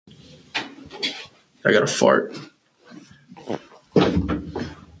I got a fart.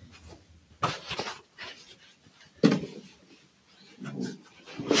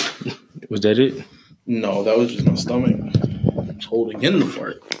 Was that it? No, that was just my stomach holding in the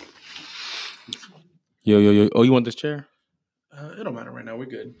fart. Yo. Oh, you want this chair? It don't matter right now. We're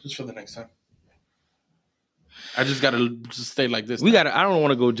good. Just for the next time. I just gotta just stay like this. I don't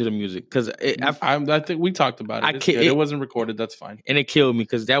want to go to the music because I think we talked about it. It wasn't recorded. That's fine. And it killed me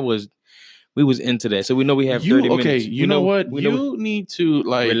because we was into that. So we know we have 30 minutes. Okay, you know what? You need to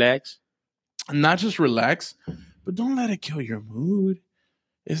relax. Not just relax, but don't let it kill your mood.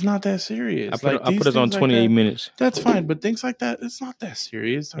 It's not that serious. I put us on 28 minutes. That's fine, but things like that, it's not that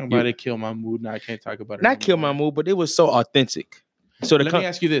serious. Talking about it kill my mood. Now I can't talk about it. Not kill my mood, but it was so authentic. So let me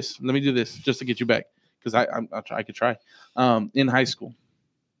ask you this. Let me do this just to get you back because I could try. In high school,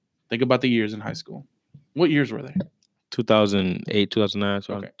 think about the years in high school. What years were there? 2008,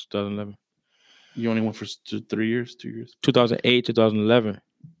 2009, okay. 2011. You only went for 3 years, 2 years. 2008, 2011.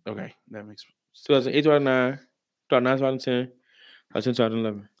 Okay, that makes 2008, 2009, 2010.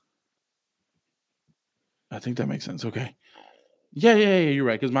 2011. I think that makes sense. Okay. Yeah. You're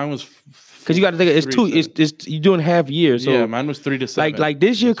right. Because mine was because you got to think it's 2. It's you're doing half years. So yeah, mine was 3 to 7. Like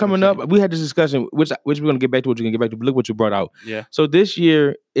this year coming up, we had this discussion, which we're gonna get back to. What you're gonna get back to. Look what you brought out. Yeah. So this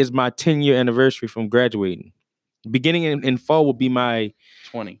year is my 10-year anniversary from graduating. Beginning in fall will be my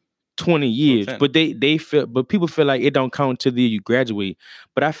 20 years. So but they feel, but people feel like it don't count till the year you graduate.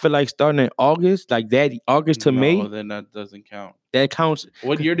 But I feel like starting in August, like that August to May, then that doesn't count. That counts.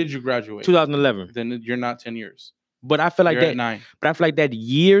 What year did you graduate? 2011. Then you're not 10 years. But I feel like you're at 9. But I feel like that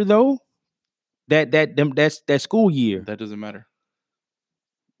year though, that's that school year. That doesn't matter.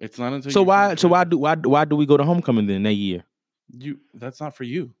 It's not until. So why do we go to homecoming then that year? That's not for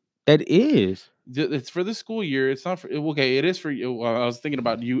you. That is. It's for the school year. It's not for. Okay, it is for you. Well, I was thinking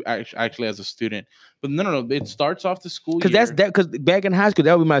about you actually as a student, but no. It starts off the school year. Because back in high school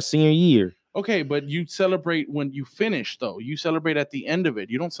that would be my senior year. Okay, but you celebrate when you finish, though. You celebrate at the end of it.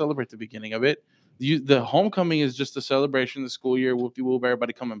 You don't celebrate the beginning of it. The homecoming is just a celebration of the school year. Whoop-de-whoop,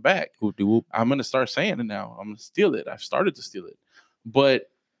 everybody coming back. Whoop-de-whoop. I'm going to start saying it now. I'm going to steal it. I've started to steal it. But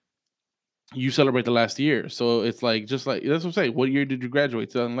you celebrate the last year. So it's like, just like, that's what I'm saying. What year did you graduate?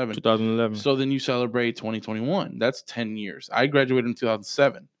 2011. 2011. So then you celebrate 2021. That's 10 years. I graduated in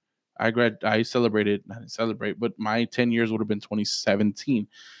 2007. I celebrated, not celebrate, but my 10 years would have been 2017.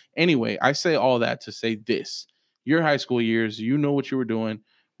 Anyway, I say all that to say this. Your high school years, you know what you were doing.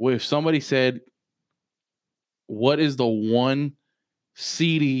 Well, if somebody said, what is the one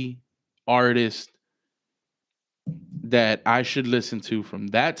CD artist that I should listen to from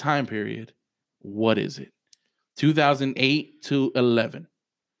that time period, what is it? 2008 to 11.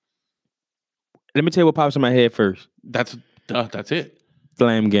 Let me tell you what pops in my head first. That's it.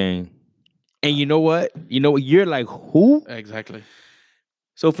 Flame Gang. And you know what? You're like, who? Exactly.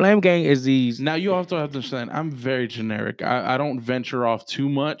 So Flame Gang is these. Now you also have to understand, I'm very generic. I don't venture off too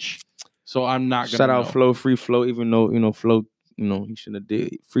much, so I'm not gonna. Shout out Flow, Free Flow. Even though Flow, he shouldn't have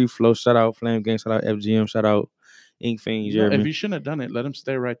did Free Flow. Shout out Flame Gang. Shout out FGM. Shout out Ink Fiend. No, if he shouldn't have done it, let him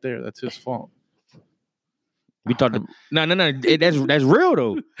stay right there. That's his fault. We talked. No. That's real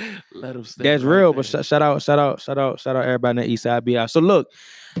though. Let him stay. That's right real. there. But shout out everybody on the East Side. Be out. So look,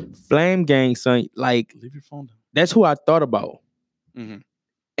 Flame Gang, son. Like, leave your phone down. That's who I thought about. Mm-hmm.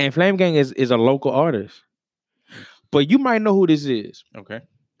 And Flame Gang is a local artist. But you might know who this is. Okay.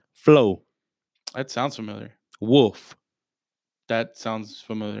 Flow. That sounds familiar. Wolf. That sounds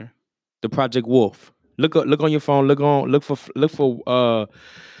familiar. The Project Wolf. Look on your phone. Look for Flow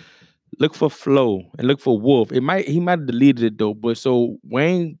and look for Wolf. He might have deleted it though. But so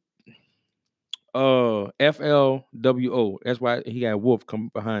Wayne, FLWO. That's why he got Wolf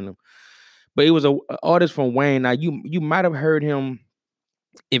come behind him. But it was an artist from Wayne. Now you might have heard him.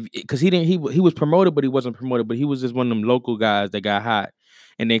 Because he was promoted, but he wasn't promoted. But he was just one of them local guys that got hot,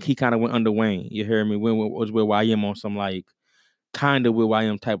 and then he kind of went under Wayne. You hear me? Was with YM on some like kind of with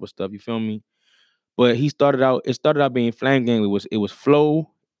YM type of stuff. You feel me? But it started out being Flame Gang. It was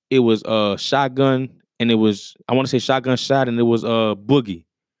Flow, it was Shotgun, and it was, I want to say Shotgun Shot, and it was Boogie.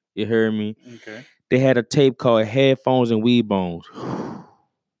 You hear me? Okay. They had a tape called Headphones and Weed Bones,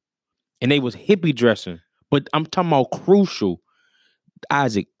 and they was hippie dressing. But I'm talking about crucial.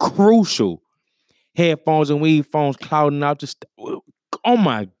 Isaac, crucial. Headphones and weed phones clouding out. Just, oh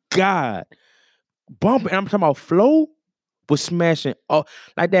my God. Bumping. I'm talking about Flow was smashing. Oh,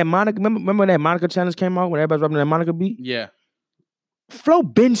 like that Monica. Remember that Monica challenge came out when everybody's rapping that Monica beat? Yeah. Flow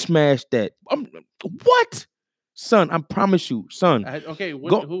been smashed that. What? Son, I promise you, son. Okay,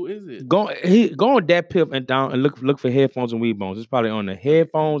 Go who is it? go on that Piff and down and look for headphones and weed bones. It's probably on the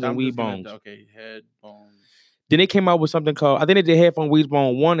headphones and I'm weed just gonna bones. okay, headphones. Then they came out with something called, I think they did headphone weed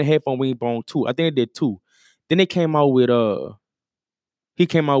bone 1 and headphone weed bone 2. I think they did 2. Then they came out with he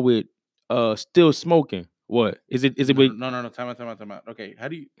came out with still smoking. What? Is it with No. Time out. Okay, how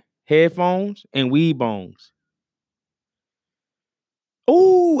do you headphones and weed bones?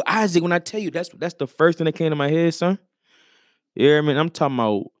 Oh, Isaac, when I tell you that's the first thing that came to my head, son. Yeah, I mean, I'm talking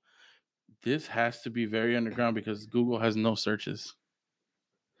about this has to be very underground because Google has no searches.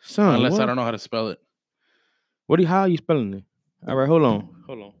 son. Unless What? I don't know how to spell it. How are you spelling it? All right, hold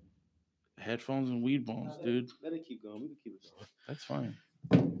on. Headphones and weed bones, dude. Let it keep going. We can keep it going. That's fine.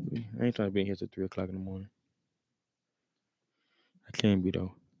 I ain't trying to be in here till 3:00 in the morning. I can't be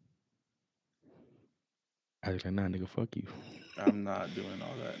though. I was like, nah, nigga, fuck you. I'm not doing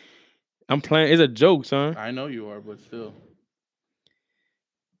all that. I'm playing. It's a joke, son. I know you are, but still.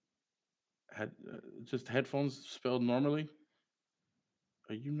 Just headphones spelled normally?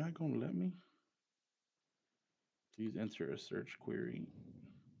 Are you not going to let me? Please enter a search query.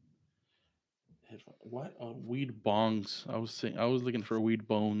 What? Weed bongs. I was looking for weed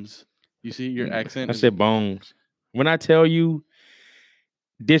bones. You see your accent? I said bones. When I tell you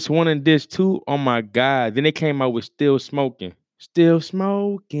this 1 and this 2, oh my God. Then they came out with still smoking. Still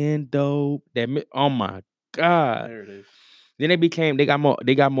smoking dope. Oh my God. There it is. Then they got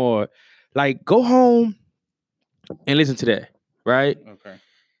more like go home and listen to that, right? Okay.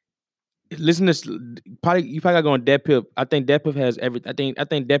 Listen to you probably gotta go on Dead Pip. I think Dead Pip has everything. I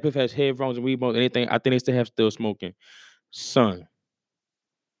think Dead Pip has headphones and weed bones. Anything. I think they still have still smoking. Son,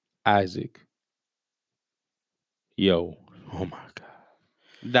 Isaac. Yo, oh my God.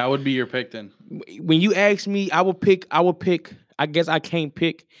 That would be your pick then. When you ask me, I would pick. I guess I can't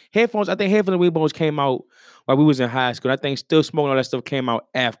pick headphones. I think headphones and weed bones came out while we was in high school. I think still smoking all that stuff came out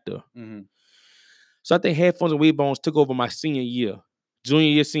after. Mm-hmm. So I think headphones and weed bones took over my senior year, junior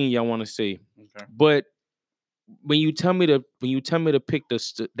year, senior year. I want to say, okay. But when you tell me to pick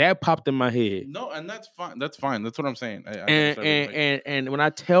that popped in my head. No, and that's fine. That's fine. That's what I'm saying. And when I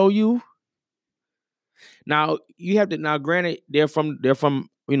tell you, now you have to. Now, granted, they're from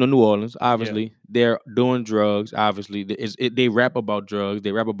New Orleans. Obviously, yeah. They're doing drugs. Obviously, they rap about drugs.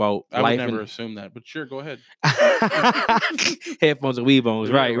 They rap about I life. I would never assume that, but sure, go ahead. Headphones and weed bones.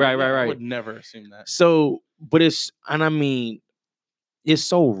 Right. I would never assume that. So, but it's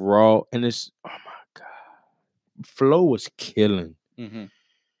so raw, and it's oh my God, flow was killing. Mm-hmm.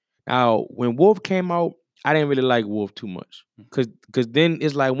 Now, when Wolf came out, I didn't really like Wolf too much, cause then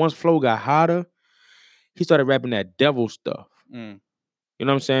it's like once flow got hotter, he started rapping that devil stuff. Mm. You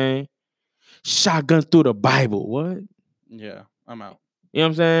know what I'm saying? Shotguns through the Bible. What? Yeah, I'm out. You know what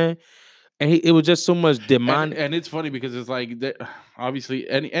I'm saying? And it was just so much demonic. And it's funny because it's like obviously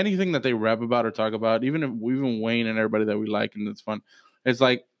anything that they rap about or talk about, even Wayne and everybody that we like and it's fun, it's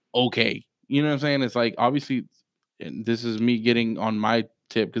like okay, you know what I'm saying? It's like obviously, this is me getting on my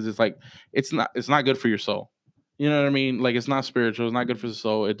tip because it's like it's not good for your soul. You know what I mean? Like it's not spiritual. It's not good for the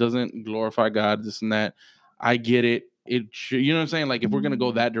soul. It doesn't glorify God. This and that. I get it. You know what I'm saying? Like if we're gonna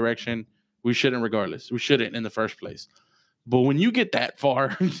go that direction, we shouldn't. Regardless, we shouldn't in the first place. But when you get that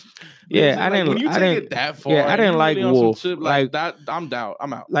far, yeah, I didn't. When you take it that far, yeah, I didn't like Wolf. Like that, I'm down.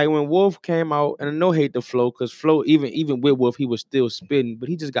 I'm out. Like when Wolf came out, and I no hate the flow, because flow, even with Wolf, he was still spitting, but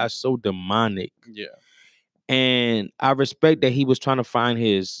he just got so demonic. Yeah, and I respect that he was trying to find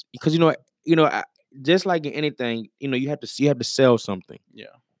his, because just like in anything, you have to sell something. Yeah,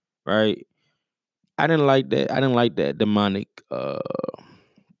 right. I didn't like that. I didn't like that demonic vibe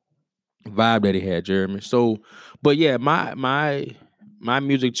that he had, Jeremy. So, but yeah, my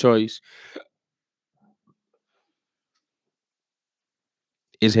music choice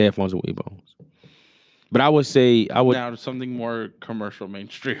is headphones and weed bones. But I would say now something more commercial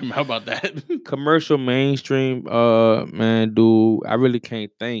mainstream. How about that? Commercial mainstream, man, dude, I really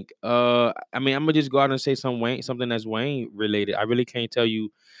can't think. I mean, I'm gonna just go out and say something that's Wayne related. I really can't tell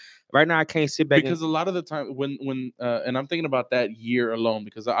you right now. I can't sit back because a lot of the time when and I'm thinking about that year alone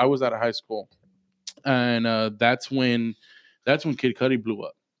because I was out of high school, and that's when Kid Cudi blew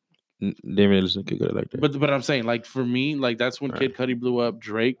up. Didn't really listen to Kid Cudi like that. But I'm saying, like for me, like that's when Kid Cudi blew up.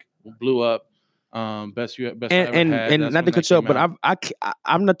 Drake blew up. Best and not to cut you up, but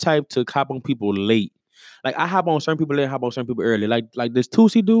I'm the type to hop on people late. Like I hop on certain people late, hop on certain people early. Like this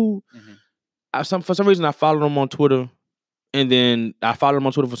Tusi dude. Mm-hmm. For some reason I followed him on Twitter, and then I followed him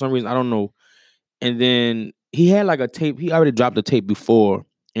on Twitter for some reason I don't know. And then he had like a tape. He already dropped the tape before,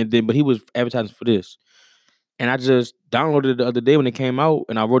 but he was advertising for this. And I just downloaded it the other day when it came out,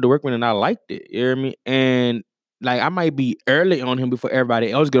 and I wrote the workman, and I liked it. You hear me? And like I might be early on him before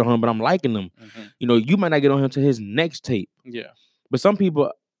everybody else get on him, but I'm liking him. You know, you might not get on him to his next tape. Yeah. But some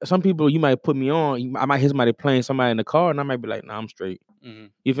people you might put me on. I might hear somebody playing somebody in the car, and I might be like, nah, I'm straight.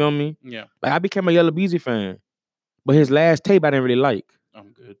 You feel me? Yeah. Like I became a Yellow Beezy fan, but his last tape I didn't really like.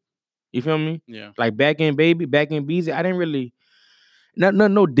 I'm good. You feel me? Yeah. Like Back in Beezy, I didn't really.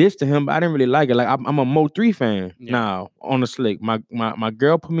 No diss to him, but I didn't really like it. Like I'm a Mo 3 fan now on the slick. My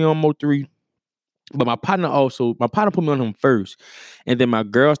girl put me on Mo 3, but my partner put me on him first, and then my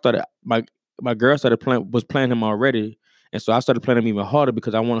girl started playing him already, and so I started playing him even harder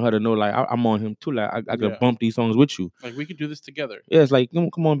because I wanted her to know like I'm on him too. Like I could bump these songs with you. Like we could do this together. Yeah, it's like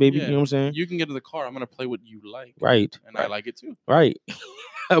come on, baby. Yeah. You know what I'm saying? You can get in the car. I'm gonna play what you like. Right. And I like it too. Right.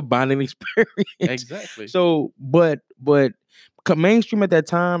 A bonding experience. Exactly. So, but mainstream at that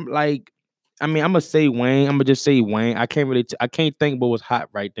time, like, I mean, I'm gonna say Wayne. I'm gonna just say Wayne. I can't think what was hot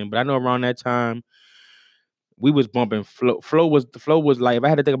right then, but I know around that time we was bumping Flow. Flow was like, if I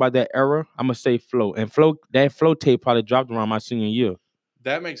had to think about that era, I'm gonna say Flow. And that Flow tape probably dropped around my senior year.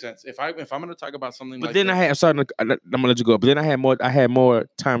 That makes sense. If I'm gonna talk about something, but then I'm gonna let you go. But then I had more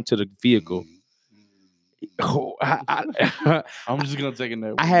time to the vehicle. Oh, I'm just gonna take a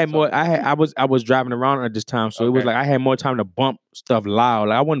note. I was driving around at this time, so it was like I had more time to bump stuff loud.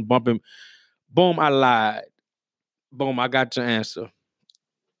 Like I wasn't bumping. Boom, I lied. Boom, I got your answer.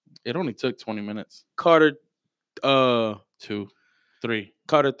 It only took 20 minutes. Carter, 2, 3.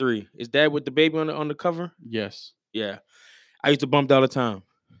 Carter 3. Is that with the baby on the cover? Yes. Yeah, I used to bump that all the time.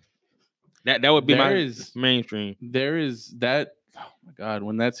 That would be my mainstream. There is that. Oh my God!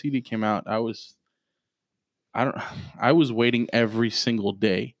 When that CD came out, I was waiting every single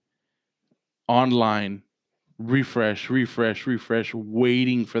day online, refresh,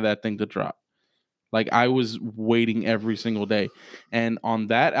 waiting for that thing to drop. Like I was waiting every single day. And on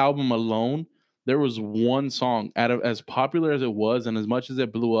that album alone, there was one song out of as popular as it was and as much as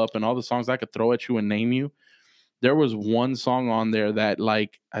it blew up and all the songs I could throw at you and name you, there was one song on there that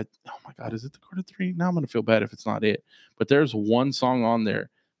like, oh my God, is it the Carter 3? Now I'm going to feel bad if it's not it. But there's one song on there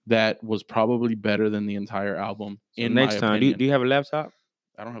that was probably better than the entire album. So in next my time, opinion. do you have a laptop?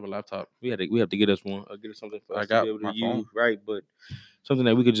 I don't have a laptop. We have to get us one. Or get us something for us to be able to my use, phone. right? But something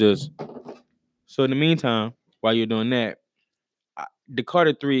that we could just. So in the meantime, while you're doing that, the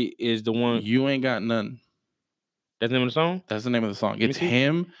Carter 3 is the one. You Ain't Got None. That's the name of the song? That's the name of the song. It's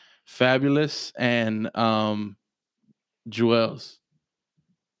him, Fabulous, and Juelz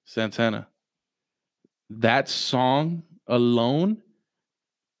Santana. That song alone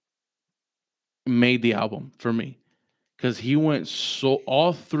made the album for me. Because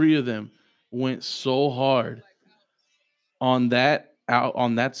all three of them went so hard on that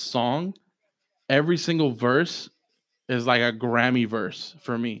song. Every single verse is like a Grammy verse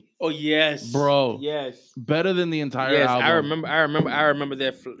for me. Oh yes, bro. Yes, better than the entire album. I remember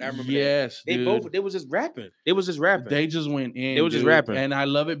that. Yes, that. They was just rapping. They just went in. They was just rapping, and I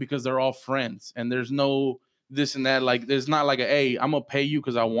love it because they're all friends, and there's no this and that. Like, there's not like hey, I'm gonna pay you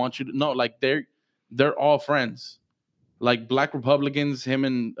because I want you to. No, like they're all friends. Like Black Republicans, him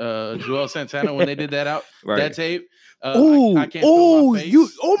and Juelz Santana when they did that tape. I can't feel my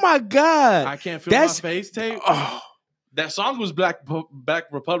face. Oh my God! I can't feel my face tape. That song was Black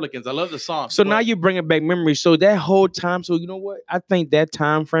Republicans. I love the song. So now you're bringing back memories. So that whole time, so you know what? I think that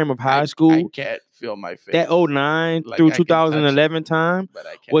time frame of high school, I can't feel my face. That 09 through 2011 time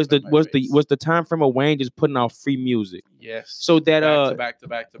was the time frame of Wayne just putting out free music. Yes. So that back to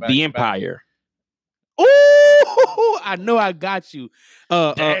back. The Empire. Oh, I know I got you.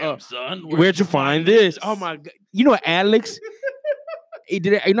 Damn, son. Where'd you find this? Oh my God. You know Alex? You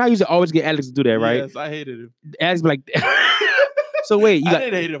know I used to always get Alex to do that, right? Yes, I hated him. Alex be like so wait, I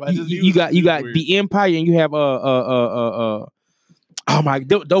didn't hate him. You got The Empire and you have oh my,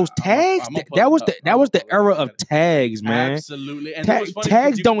 those tags. That was the era of tags, man. Absolutely. And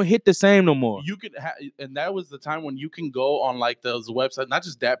tags don't hit the same no more. You could and that was the time when you can go on like those websites, not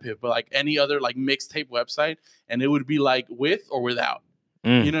just DatPiff, but like any other like mixtape website, and it would be like with or without.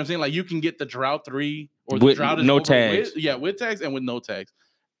 You know what I'm saying? Like you can get the Drought 3 or the Drought is no tags. With tags and with no tags.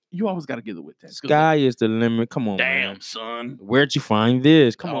 You always got to get the with tags. Sky is the limit. Come on, damn, man. son. Where'd you find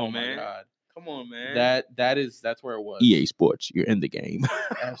this? Come on, man. God. Come on, man. That's where it was. EA Sports, you're in the game.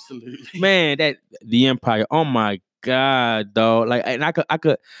 Absolutely, man. That The Empire. Oh my God, dog. Like, and I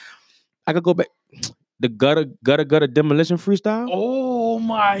could go back. The gutter demolition freestyle. Oh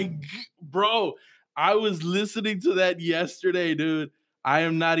my, bro! I was listening to that yesterday, dude. I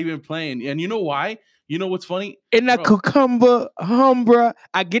am not even playing, and you know why? You know what's funny? In that cucumber, humbra.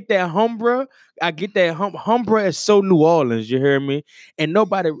 I get that humbra. Humbra is so New Orleans. You hear me? And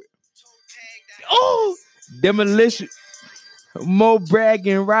nobody. Oh, Demolition. More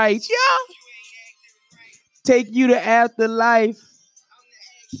bragging rights. Yeah. Take you to afterlife.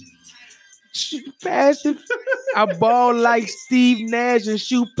 Shoot past the. I ball like Steve Nash and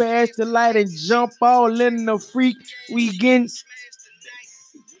shoot past the light and jump all in the freak. We getting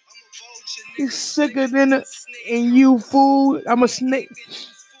sicker than a, and you fool. I'm a snake.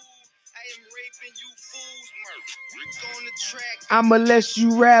 I'ma let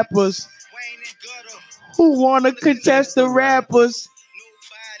you rappers who wanna contest the rappers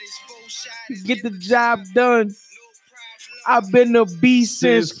get the job done. I've been a beast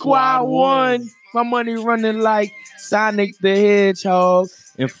since Squad One. My money running like Sonic the Hedgehog.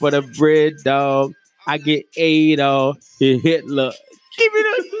 And for the bread dog, I get Adolf Hitler. Give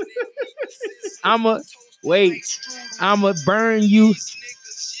it up. I'ma burn you.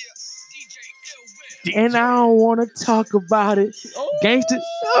 And I don't want to talk about it. Gangster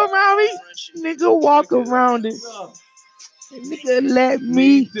around me. Nigga walk around it. Nigga let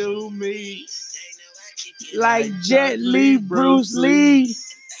me do me. like Jet Li, Bruce Lee.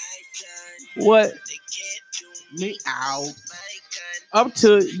 What? Me out. Up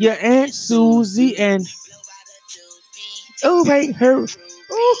to your Aunt Susie and oh ain't her.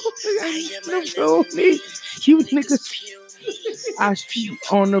 Oh, you niggas. I shoot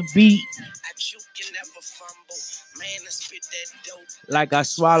on the beat like I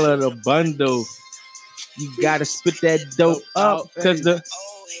swallowed a bundle. You gotta spit that dope up, cause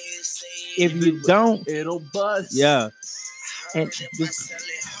if you don't, it'll bust. Yeah. And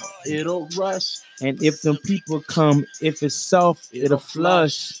it'll rush. And if them people come, if it's soft, it'll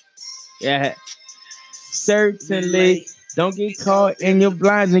flush. Yeah. Certainly. Don't get caught in your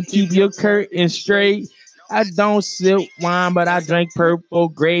blinds and keep your curtain straight. I don't sip wine, but I drink purple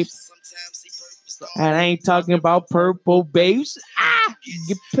grapes. And I ain't talking about purple babes.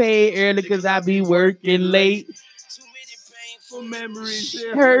 Get paid early because I be working late. Memories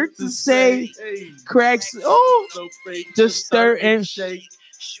hurt to say. Cracks, just stir and shake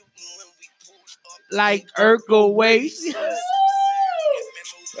like Urkel waist.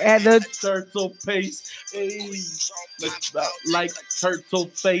 At a turtle pace, like turtle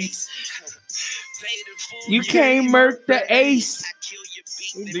face. You can't murk the ace.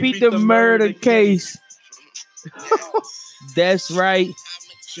 Beat the murder case. That's right.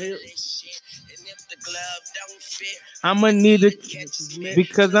 I'ma need it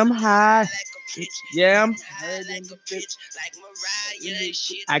because I'm high. Yeah,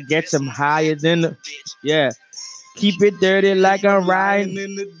 I get some higher than the. Yeah. Keep it dirty like I'm riding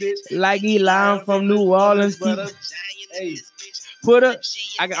in the ditch. like Elon from New Orleans. Put a.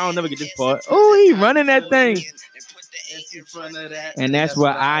 I'll never get this part. Oh, he running that thing. And that's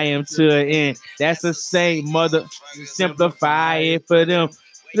where I am to the end. That's the same mother. Simplify it for them.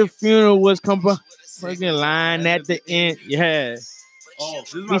 The funeral was fucking line at the end. Yeah.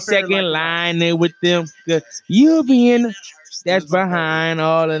 We second line there with them. You'll be in. That's behind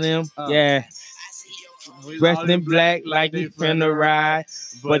all of them. Yeah. Dressed in black like you finna ride.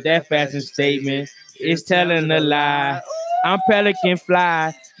 But that fashion statement is telling a lie. I'm Pelican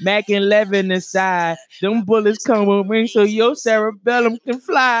Fly, Mac 11 inside. Them bullets come with wings so your cerebellum can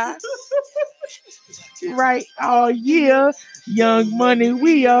fly. Right all year, Young Money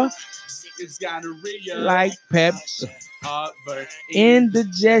we are. It's gonorrhea. Like pep,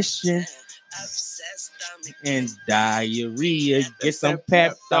 indigestion, and diarrhea. Get some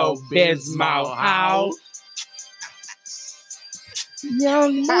Pepto-Bismol out.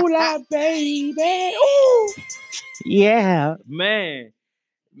 Young Moolah, baby. Ooh. Yeah, man.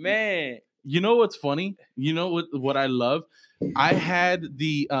 You know what's funny? You know what I love? I had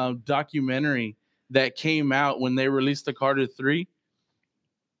the documentary that came out when they released the Carter 3.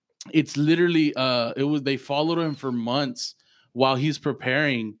 It's literally they followed him for months while he's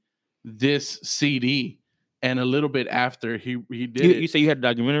preparing this CD. And a little bit after he did it. You say you had a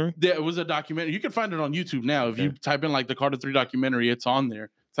documentary? There was a documentary. You can find it on YouTube now. If you type in like the Carter 3 documentary, it's on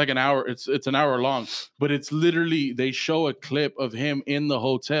there. It's like an hour. It's an hour long. But it's literally, they show a clip of him in the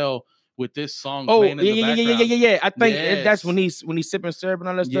hotel with this song playing in the background. Yeah. I think that's when he's sipping syrup and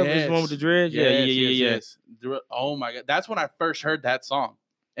all that stuff. This one with the dreads. Yes. Oh my God. That's when I first heard that song.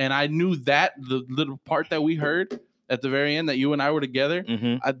 And I knew that the little part that we heard at the very end that you and I were together,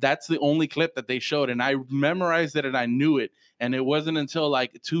 that's the only clip that they showed. And I memorized it and I knew it. And it wasn't until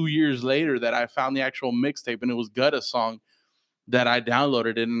like 2 years later that I found the actual mixtape, and it was Gutta's song that I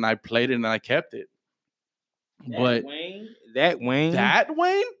downloaded it and I played it and I kept it. That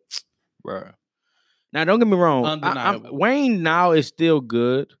Wayne? Bro. Now, don't get me wrong. Undeniable. Wayne now is still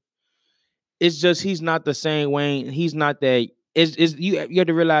good. It's just he's not the same Wayne. He's not that is you have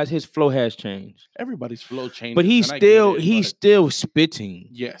to realize his flow has changed. Everybody's flow changes, But he's and I get still it, but still spitting.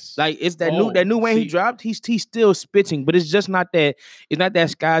 yes, Like it's that new Wayne he dropped. He's still spitting, but it's just not that. It's not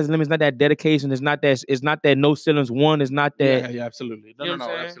that sky's the limit. It's not that dedication. It's not that no ceilings one. It's not that. Yeah, absolutely. You know No, what I'm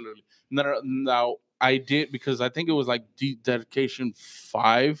saying? absolutely. No. Now I did because I think it was like dedication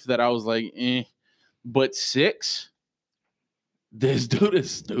 5 that I was like, but 6. This dude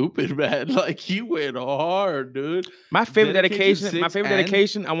is stupid, man. Like he went hard, dude. My favorite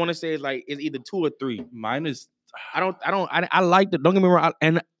dedication, I want to say is either 2 or 3. Mine is. I like the. Don't get me wrong.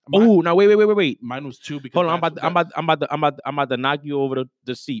 Now wait. Mine was 2 because hold on. I'm about to knock you over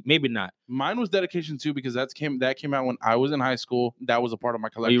the seat. Maybe not. Mine was dedication 2 because that came out when I was in high school. That was a part of my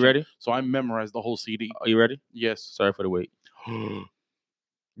collection. Are you ready? So I memorized the whole CD. Are you ready? Yes. Sorry for the wait.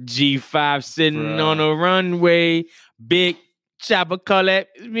 G5 sitting on a runway. Big chopper call it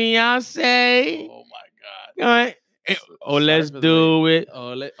Beyonce. Oh my God. All right. Let's do it.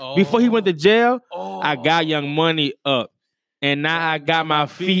 Before he went to jail, I got Young Money up. And now I got my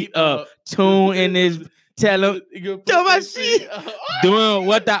feet up. Tune in his tell him do my shit. Doing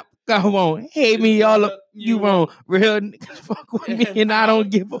what I want. Hate me all up. You won't. Real niggas fuck with me and I don't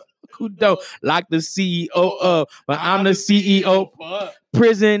give a fuck who don't. Lock the CEO up. But I'm the CEO.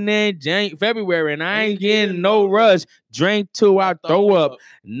 Prison in February and I ain't getting no rush. Drink till I throw up.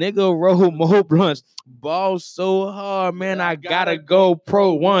 Nigga roll more blunts. Ball so hard, man. I gotta go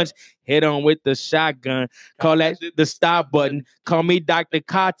pro once. Hit on with the shotgun. Call that the stop button. Call me Dr.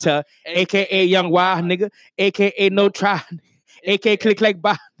 Carter, aka Young Wild nigga, aka No Try, aka Click Like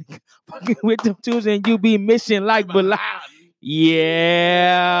Bye. Fucking with them twos and you be missing like Bala.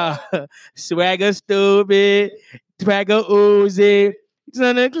 Yeah. Swagger stupid. Swagger Uzi.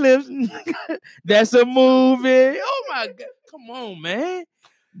 Son of Clips. That's a movie. Oh my God. Come on, man.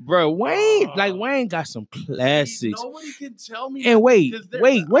 Bro, Wayne got some classics. Nobody can tell me. And wait.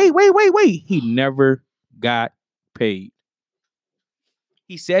 He never got paid.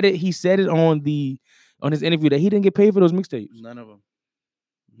 He said it on his interview that he didn't get paid for those mixtapes. None of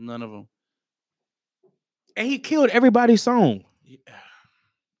them. And he killed everybody's song. Yeah.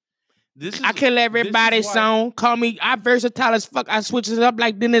 I kill everybody's song. Call me, I versatile as fuck. I switch it up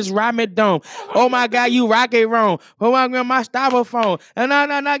like Dennis Rodman Dome. Oh my God, you rock it wrong. Oh my God, my styrofoam. And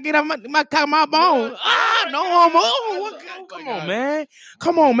no, get up my bone. No homo. Come on, man.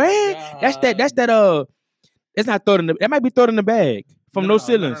 Come on, man. That's that. It's not thrown in the. That might be thrown in the bag from No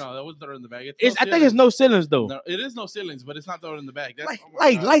Ceilings. No, that was thrown in the bag. I think it's No Ceilings though. No, it is No Ceilings, but it's not thrown in the bag. Let's come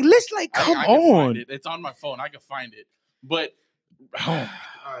on. It's on my phone. I can find it, but.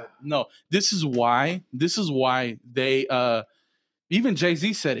 No, this is why they even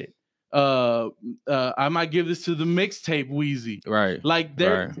Jay-Z said it. I might give this to the mixtape Wheezy. Right. Like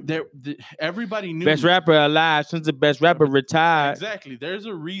everybody knew best rapper alive since the best rapper retired. Exactly. There's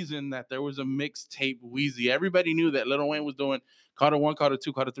a reason that there was a mixtape Wheezy. Everybody knew that Lil Wayne was doing Carter 1, Carter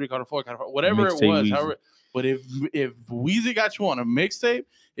 2, Carter 3, Carter 4, Carter 5, whatever it was. However, but if Wheezy got you on a mixtape,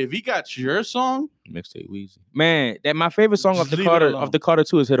 if he got your song, mixtape Wheezy. Man, that my favorite song of the Carter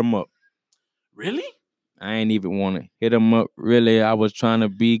 2 is Hit 'Em Up. Really? I ain't even want to hit him up. Really, I was trying to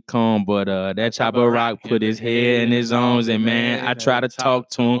be calm, but that Chopper Rock put his head in his arms, and man, I try to talk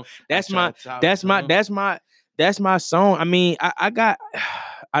to him. That's my song. I mean, I got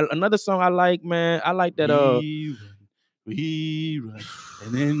another song I like, man. I like that. We run,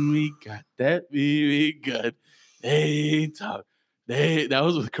 and then we got that. We got. They talk. That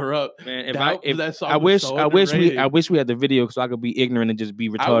was with Corrupt. Man, I wish we had the video so I could be ignorant and just be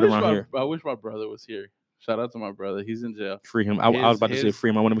retarded around here. I wish my brother was here. Shout out to my brother. He's in jail. Free him. I was about to say free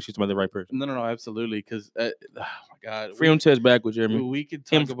him. I want to make sure it's the right person. No, absolutely. Because oh my God, free him to his back with Jeremy. We could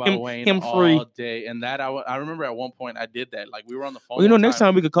talk about Wayne all day, and that I remember at one point I did that. Like we were on the phone. Well, next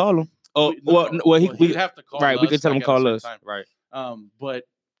time we could call him. Oh, we'd have to call. Right, we could tell him to call us. Right. But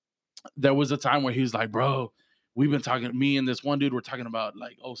there was a time where he was like, "Bro, we've been talking. Me and this one dude were talking about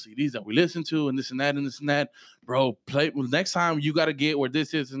like OCDs that we listen to, and this and that, and this and that. Bro, next time you got to get where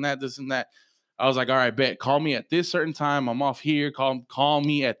this is and that, this and that." I was like, all right, bet. Call me at this certain time. I'm off here. Call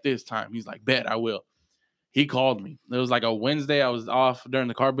me at this time. He's like, bet, I will. He called me. It was like a Wednesday. I was off during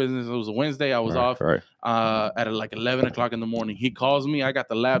the car business. It was a Wednesday. I was off at like 11 o'clock in the morning. He calls me. I got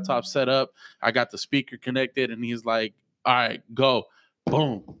the laptop set up. I got the speaker connected. And he's like, all right, go.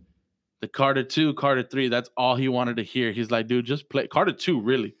 Boom. The Carter 2, Carter 3, that's all he wanted to hear. He's like, dude, just play. Carter 2,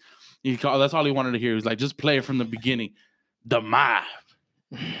 really. That's all he wanted to hear. He's like, just play it from the beginning. The Mob.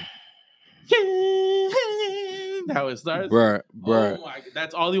 How it starts, bruh. Oh my,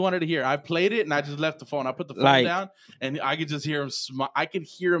 that's all he wanted to hear. I played it and I just left the phone. I put the phone down and I could just hear him. I could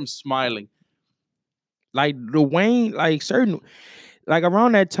hear him smiling. Like the Wayne, like certain, like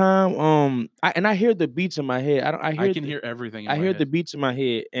around that time, I hear the beats in my head. I can hear everything in I my hear head. the beats in my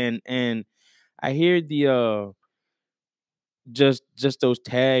head, and I hear the just those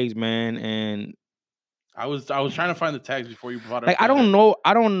tags, man, and I was trying to find the tags before you brought up. like I don't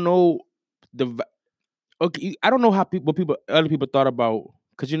know the okay. I don't know how other people thought about,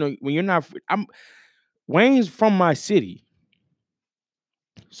 because when you're not, Wayne's from my city,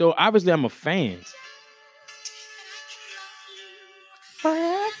 so obviously I'm a fan.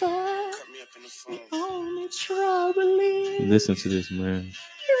 Forever, only troubling. Listen to this, man.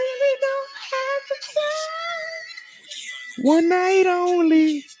 You really don't have the time. One night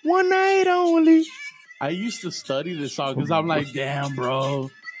only. One night only. I used to study this song because I'm like, damn, bro,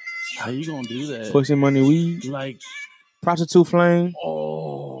 how you gonna do that? Pushing money, weed, Like prostitute flame.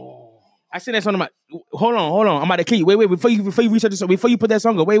 Oh, I seen that song. Hold on. I'm about to kill you. Wait. Before you research this, before you put that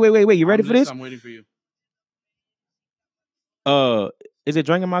song up. Wait. You ready for this? I'm waiting for you. Is it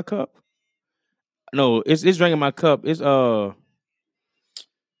Drink in My Cup? No, it's Drink in My Cup. It's damn,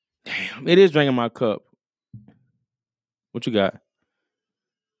 it is Drink in My Cup. What you got?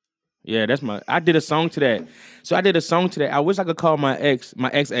 Yeah, that's I did a song to that. So I did a song to that. I wish I could call my ex.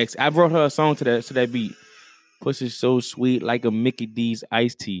 I wrote her a song to that beat. Pussy so sweet like a Mickey D's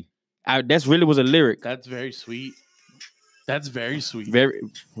iced tea. That's really was a lyric. That's very sweet. That's very sweet.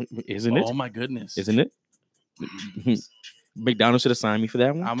 Isn't it? Oh my goodness. Isn't it? McDonald's should have signed me for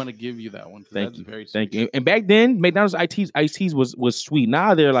that one. I'm gonna give you that one. Thank you. Very sweet. Thank you. And back then, McDonald's iced teas was sweet.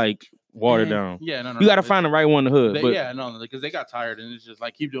 Now they're like watered down. Yeah, no. You got to find the right one in the hood. Because they got tired and it's just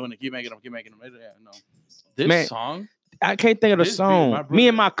like keep doing it, keep making them. Yeah, no. This song, I can't think of the song. Me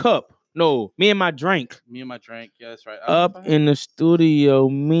and My Cup. No, Me and My Drink. Me and My Drink. Yeah, that's right. Up in the studio,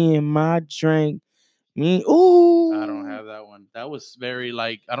 Me and My Drink. Ooh. I don't have that one. That was very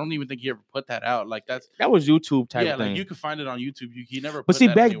like I don't even think he ever put that out. Like that was YouTube type thing. Yeah, like you could find it on YouTube. He never. But see,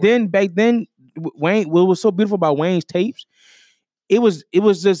 back then, Wayne. What was so beautiful about Wayne's tapes? It was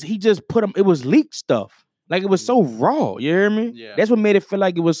just he just put them. It was leaked stuff. Like it was so raw. You hear me? Yeah. That's what made it feel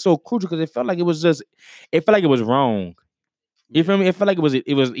like it was so crucial, because it felt like it was wrong. You feel me? It felt like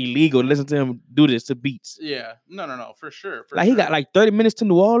it was illegal to listen to him do this to beats. Yeah. No, for sure. He got like 30 minutes to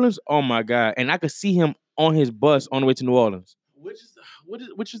New Orleans. Oh my God. And I could see him on his bus on the way to New Orleans.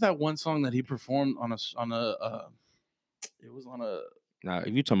 Which is that one song that he performed on a it was on a Now,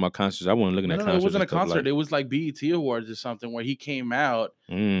 if you're talking about concerts, I wasn't looking at concerts. No, it wasn't a concert. It was like BET Awards or something where he came out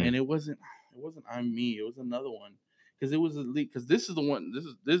and it wasn't I'm Me. It was another one. Because it was a leak. Because this is the one.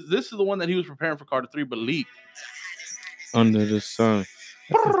 This is the one that he was preparing for Carter 3, but leaked. Under the Sun.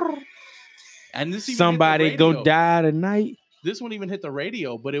 And this Somebody gonna die tonight. This one even hit the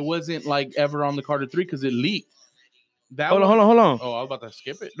radio, but it wasn't like ever on the Carter 3 because it leaked. Hold on. Oh, I was about to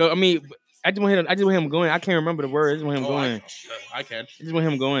skip it. No, I mean, I just want him going. I can't remember the words. I just want him going. I can. I just want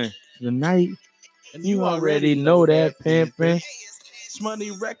him going. Tonight, and you already know that pimpin'.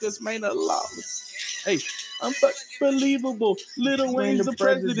 Money Records made a loss. Hey, unbelievable. Lil Wayne's the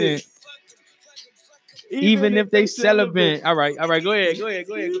president. Even if they celibate. All right. Go ahead.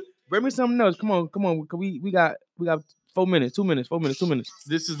 Bring me something else. Come on. We got 4 minutes, 2 minutes, 4 minutes, 2 minutes.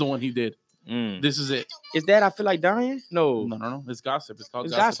 This is the one he did. This is it. Is that I Feel Like Dying? No. It's Gossip. It's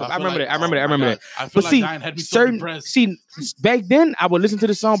called Gossip. I remember that. I feel like Dying had me so depressed. See, back then I would listen to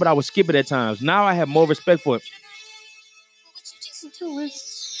the song, but I would skip it at times. Now I have more respect for it.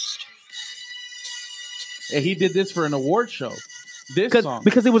 And he did this for an award show. This song.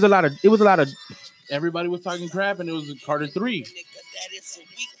 Because it was a lot of everybody was talking crap, and it was Carter 3.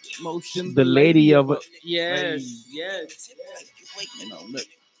 Motion. The lady of yes. Look.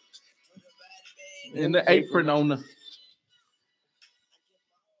 In the apron on the.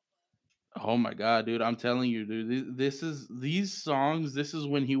 Oh my God, dude! I'm telling you, dude. These songs. This is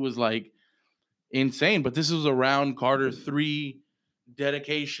when he was like insane. But this was around Carter 3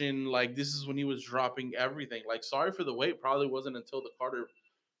 dedication. Like this is when he was dropping everything. Like Sorry for the Wait probably wasn't until the Carter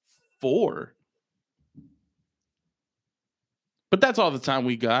 4. But that's all the time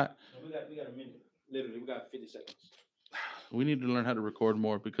we got. We got a minute. Literally, we got 50 seconds. We need to learn how to record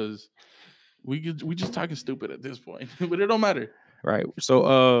more because we just talking stupid at this point. But it don't matter. Right.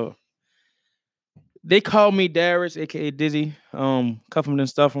 So they call me Darius, aka Dizzy. Cuff him and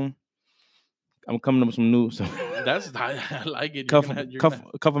stuff him. I'm coming up with some news. I like it. Cuff him and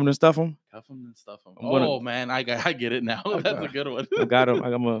stuff him. Cuff him and stuff him. Man, I get it now. That's a good one. I got him.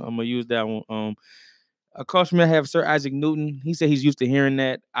 I'm gonna use that one. Across from me, I have Sir Isaac Newton. He said he's used to hearing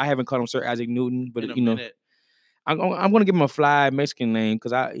that. I haven't called him Sir Isaac Newton, but I'm gonna give him a fly Mexican name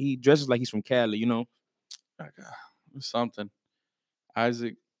because he dresses like he's from Cali. Something.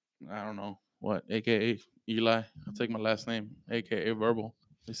 Isaac. I don't know. What? AKA Eli. I'll take my last name. AKA Verbal.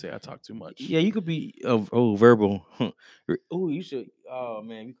 They say I talk too much. Yeah, you could be verbal. Oh, you should. Oh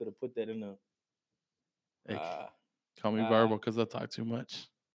man, you could have put that in the. Hey, Uh, call me uh, Verbal because I talk too much.